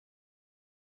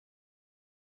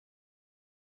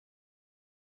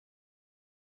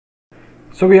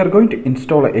So we are going to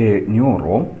install a new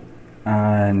ROM,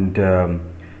 and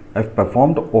I've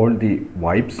performed all the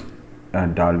wipes,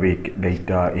 Dalvik,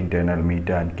 data, internal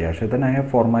media and cache. Then I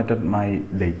have formatted my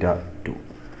data too.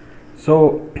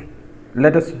 So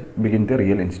let us begin the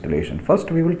real installation.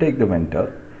 First we will take the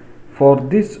vendor. For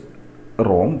this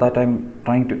ROM that I'm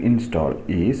trying to install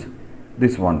is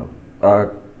this one,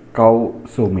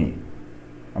 Kasumi.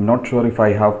 I'm not sure if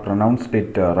I have pronounced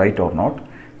it right or not.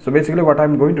 So basically what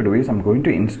I'm going to do is I'm going to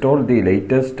install the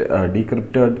latest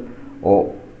decrypted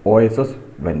OSS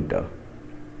vendor.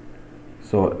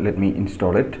 So let me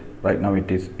install it. Right now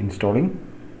it is installing.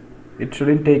 It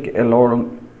shouldn't take a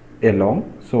long.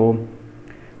 So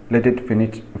let it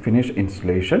finish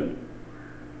installation.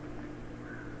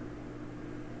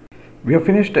 We have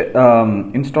finished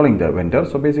installing the vendor.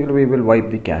 So basically we will wipe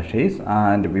the caches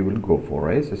and we will go for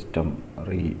a system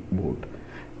reboot.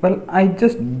 Well, I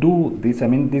just do this. I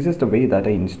mean, this is the way that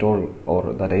I install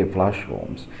or that I flash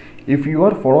ROMs. If you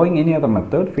are following any other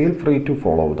method, feel free to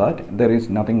follow that. There is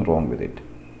nothing wrong with it.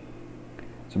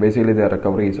 So basically the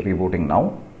recovery is rebooting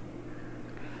now.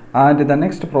 And the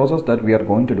next process that we are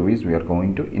going to do is we are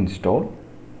going to install,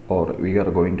 or we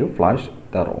are going to flash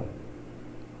the ROM.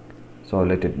 So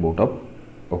let it boot up.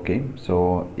 Okay,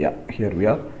 so yeah, here we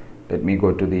are. Let me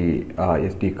go to the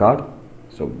SD card.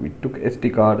 So we took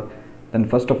SD card. Then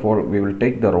first of all we will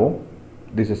take the ROM.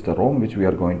 This is the ROM which we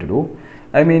are going to do.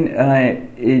 I mean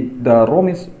the ROM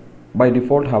is by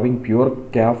default having pure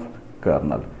CAF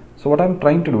kernel. So what I'm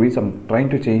trying to do is I'm trying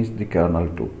to change the kernel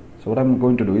too. So what I'm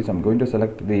going to do is I'm going to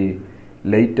select the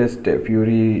latest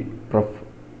Fury Pref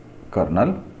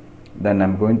kernel. Then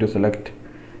I'm going to select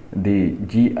the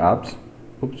GApps.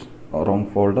 Oops, wrong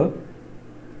folder.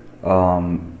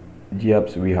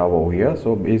 GApps we have over here.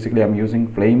 So basically I'm using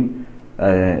Flame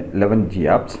 11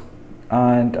 GApps,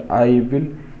 and I will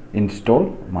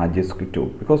install Magisk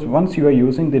too, because once you are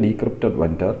using the decrypted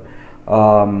vendor,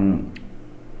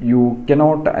 you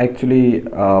cannot actually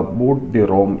boot the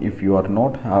ROM if you are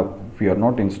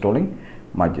not installing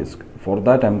Magisk. For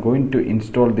that I'm going to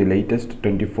install the latest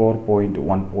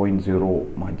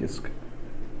 24.1.0 Magisk.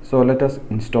 So let us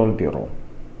install the ROM.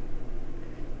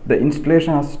 The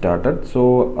installation has started.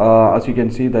 So as you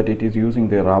can see that it is using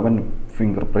the Raven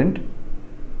fingerprint.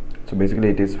 So basically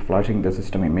it is flashing the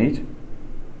system image.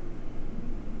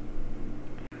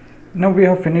 Now we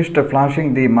have finished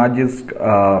flashing the Magisk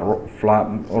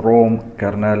ROM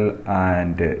kernel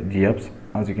and GApps,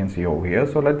 as you can see over here.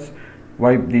 So let's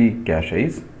wipe the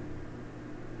caches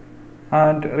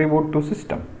and reboot to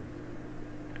system.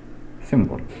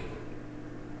 Simple.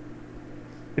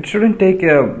 It shouldn't take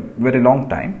a very long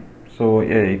time. So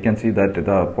yeah, you can see that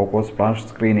the Poco splash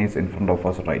screen is in front of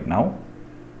us right now.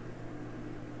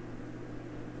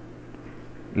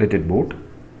 Let it boot.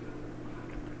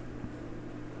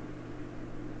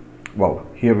 Wow,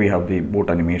 here we have the boot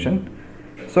animation.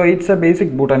 So it's a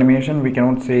basic boot animation. We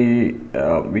cannot say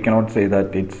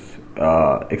that it's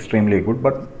extremely good,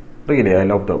 but really I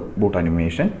love the boot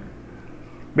animation.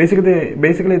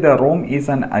 Basically the ROM is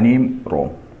an anime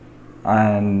ROM,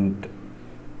 and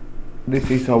this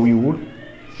is how you would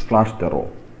flash the ROM.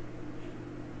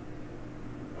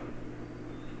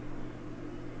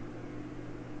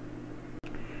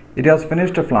 It has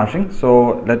finished flashing,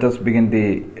 so let us begin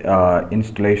the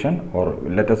installation, or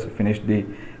let us finish the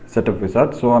setup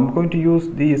wizard. So I'm going to use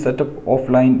the setup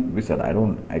offline wizard. I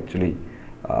don't actually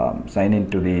sign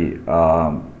into the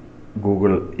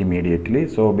Google immediately.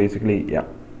 So basically, yeah,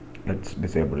 let's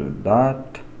disable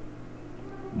that.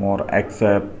 More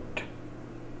accept,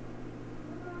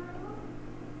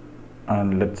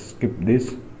 and let's skip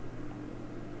this.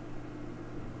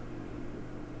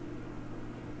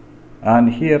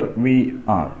 And here we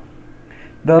are.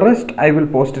 The rest I will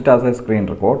post it as a screen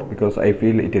record because I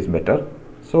feel it is better.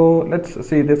 So let's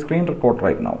see the screen record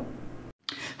right now.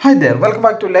 Hi there, welcome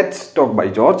back to Let's Talk by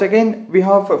George. Again, we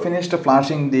have finished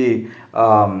flashing the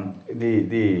ROM.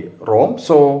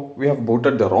 So we have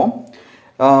booted the ROM.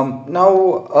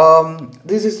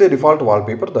 This is the default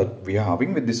wallpaper that we are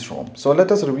having with this ROM. So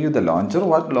let us review the launcher.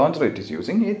 What launcher it is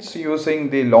using? It's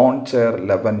using the Launcher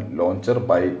 11 launcher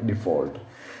by default.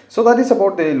 So that is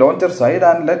about the launcher side,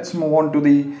 and let's move on to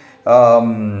the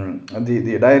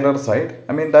dialer side.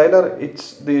 I mean, dialer,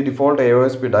 it's the default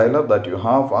AOSP dialer that you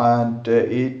have, and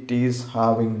it is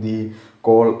having the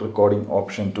call recording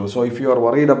option too. So if you are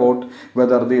worried about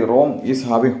whether the ROM is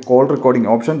having call recording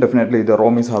option, definitely the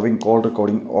ROM is having call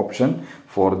recording option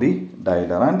for the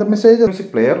dialer. And the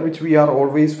music player, which we are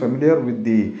always familiar with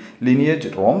the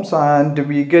Lineage ROMs, and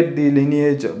we get the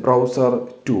Lineage browser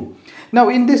too. Now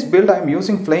in this build I am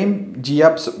using Flame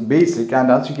GApps basic,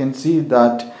 and as you can see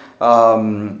that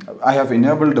I have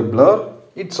enabled the blur.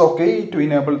 It's okay to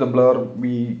enable the blur.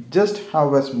 We just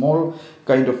have a small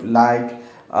kind of lag.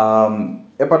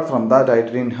 Apart from that, I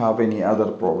didn't have any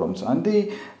other problems. And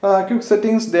the quick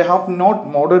settings, they have not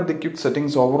modded the quick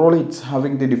settings. Overall, it's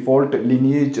having the default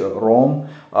lineage ROM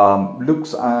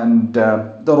looks, and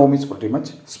the ROM is pretty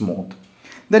much smooth.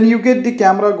 Then you get the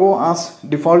camera go as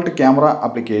default camera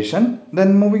application.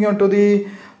 Then moving on to the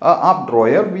app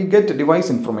drawer, we get device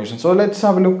information. So let's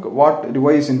have a look what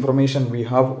device information we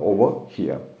have over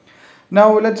here.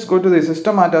 Now let's go to the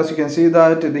system, and as you can see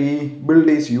that the build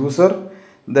is user.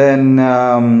 Then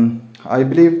I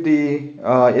believe the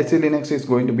SE Linux is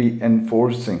going to be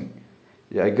enforcing.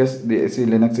 Yeah, I guess the SE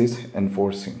Linux is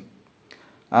enforcing.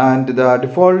 And the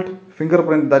default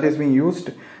fingerprint that is being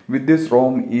used with this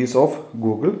ROM is of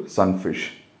Google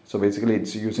Sunfish. So basically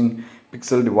it's using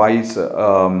Pixel device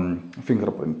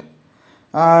fingerprint.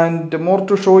 And more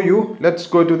to show you, let's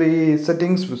go to the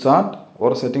settings wizard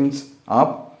or settings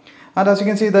app. And as you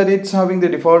can see that it's having the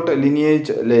default lineage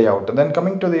layout. Then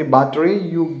coming to the battery,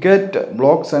 you get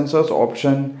block sensors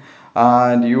option,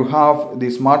 and you have the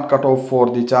smart cutoff for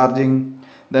the charging.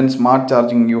 Then smart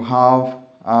charging you have,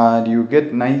 and you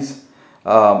get nice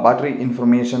battery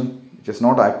information, which is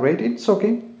not accurate. It's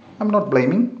okay, I'm not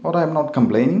blaming or I'm not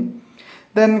complaining.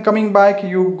 Then coming back,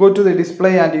 you go to the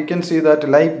display, and you can see that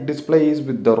live display is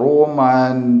with the ROM,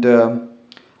 and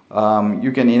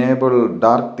you can enable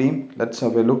dark theme. Let's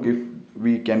have a look if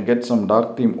we can get some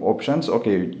dark theme options.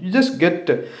 Okay, you just get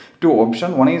two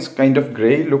options. One is kind of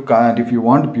gray look, and if you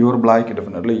want pure black,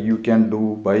 definitely you can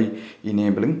do by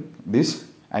enabling this,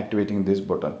 activating this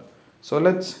button. So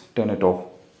let's turn it off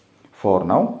for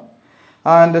now.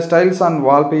 And the styles and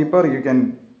wallpaper, you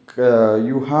can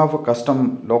you have a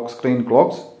custom lock screen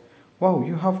clocks. Wow,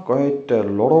 you have quite a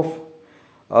lot of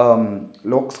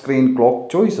lock screen clock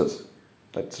choices.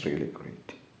 That's really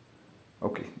great.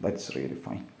 Okay, that's really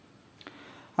fine.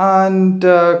 And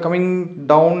coming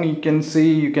down, you can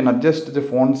see you can adjust the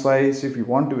font size. If you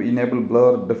want to enable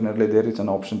blur, definitely there is an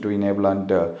option to enable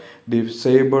and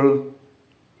disable.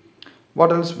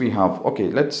 What else we have? Okay,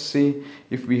 let's see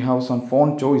if we have some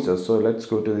font choices. So let's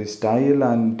go to the style,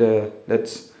 and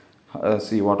let's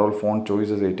see what all font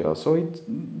choices it is. So it's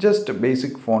just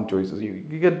basic font choices. You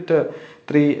get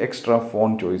 3 extra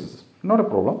font choices. Not a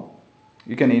problem.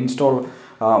 You can install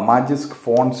Magisk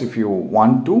fonts if you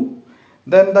want to.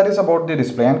 Then that is about the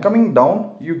display. And coming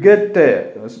down, you get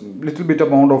a little bit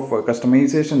amount of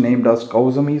customization named as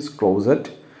Kasumi's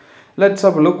Closet. Let's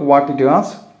have a look what it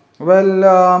has.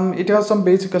 Well, it has some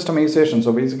basic customization.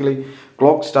 So basically,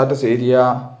 clock status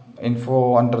area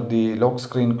info under the lock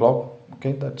screen clock.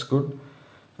 Okay, that's good.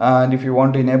 And if you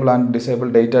want to enable and disable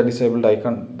data disabled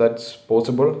icon, that's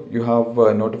possible. You have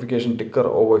a notification ticker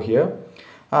over here,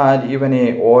 and even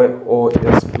a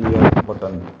OSPL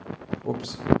button.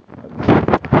 Oops,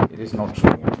 it is not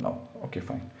showing it now. Okay,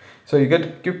 fine. So you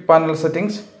get quick panel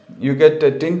settings, you get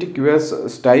tint QS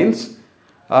styles,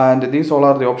 and these all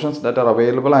are the options that are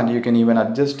available, and you can even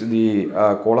adjust the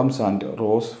columns and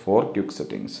rows for quick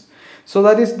settings. So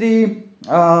that is the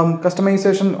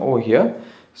customization over here.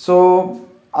 So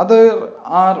other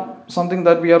are something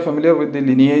that we are familiar with, the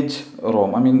lineage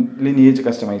ROM, lineage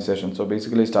customization. So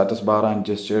basically status bar and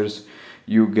gestures,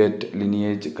 you get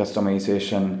lineage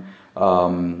customization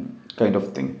kind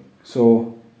of thing.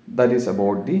 So that is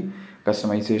about the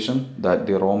customization that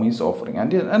the ROM is offering.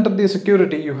 And under the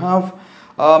security, you have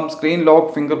screen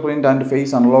lock, fingerprint and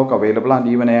face unlock available, and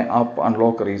even a app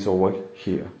unlocker is over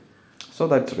here. So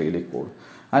that's really cool.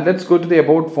 And let's go to the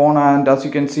about phone, and as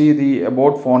you can see, the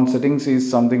about phone settings is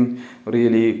something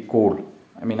really cool.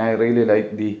 I really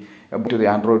like the to the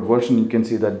Android version. You can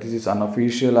see that this is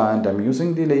unofficial, and I'm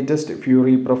using the latest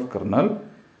Fury Proof kernel.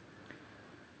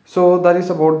 So that is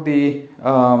about the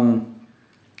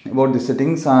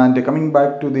settings. And coming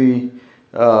back to the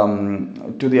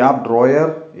app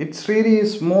drawer, it's really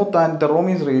smooth and the ROM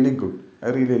is really good. I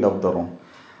really love the ROM,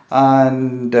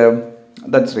 and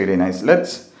that's really nice.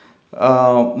 Let's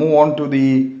move on to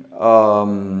the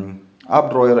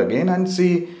app drawer again and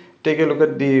take a look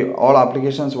at the all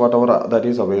applications whatever that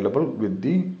is available with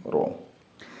the ROM.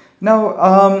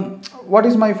 Now what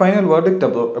is my final verdict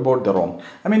about the ROM?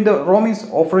 The ROM is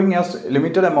offering us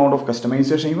limited amount of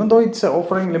customization. Even though it's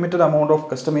offering limited amount of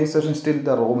customization, still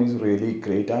the ROM is really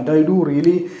great, and I do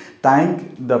really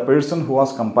thank the person who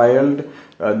has compiled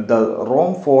the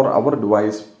ROM for our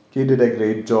device. He did a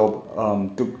great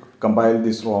job to compile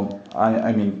this ROM.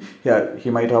 He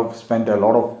might have spent a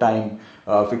lot of time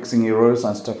fixing errors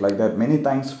and stuff like that. Many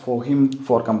thanks for him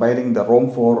for compiling the ROM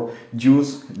for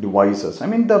Juice devices.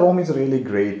 The ROM is really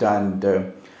great, and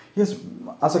yes,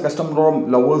 as a custom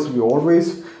ROM lovers, we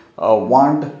always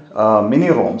want many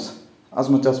ROMs as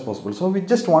much as possible. So we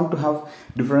just want to have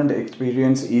different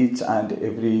experience each and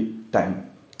every time.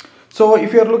 So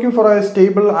if you are looking for a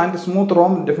stable and smooth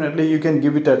ROM, definitely you can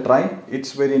give it a try.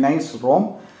 It's very nice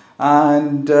ROM,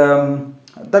 and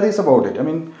that is about it. I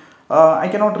mean, I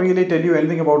cannot really tell you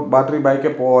anything about battery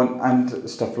backup and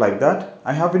stuff like that.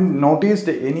 I haven't noticed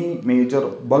any major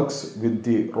bugs with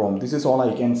the ROM. This is all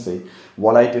I can say.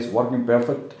 Voila, it is working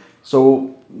perfect.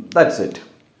 So that's it.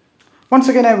 Once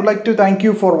again, I would like to thank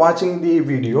you for watching the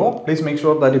video. Please make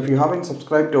sure that if you haven't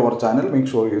subscribed to our channel, make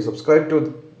sure you subscribe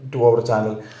to our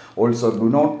channel. Also, do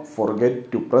not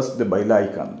forget to press the bell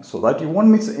icon so that you won't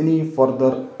miss any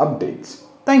further updates.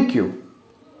 Thank you.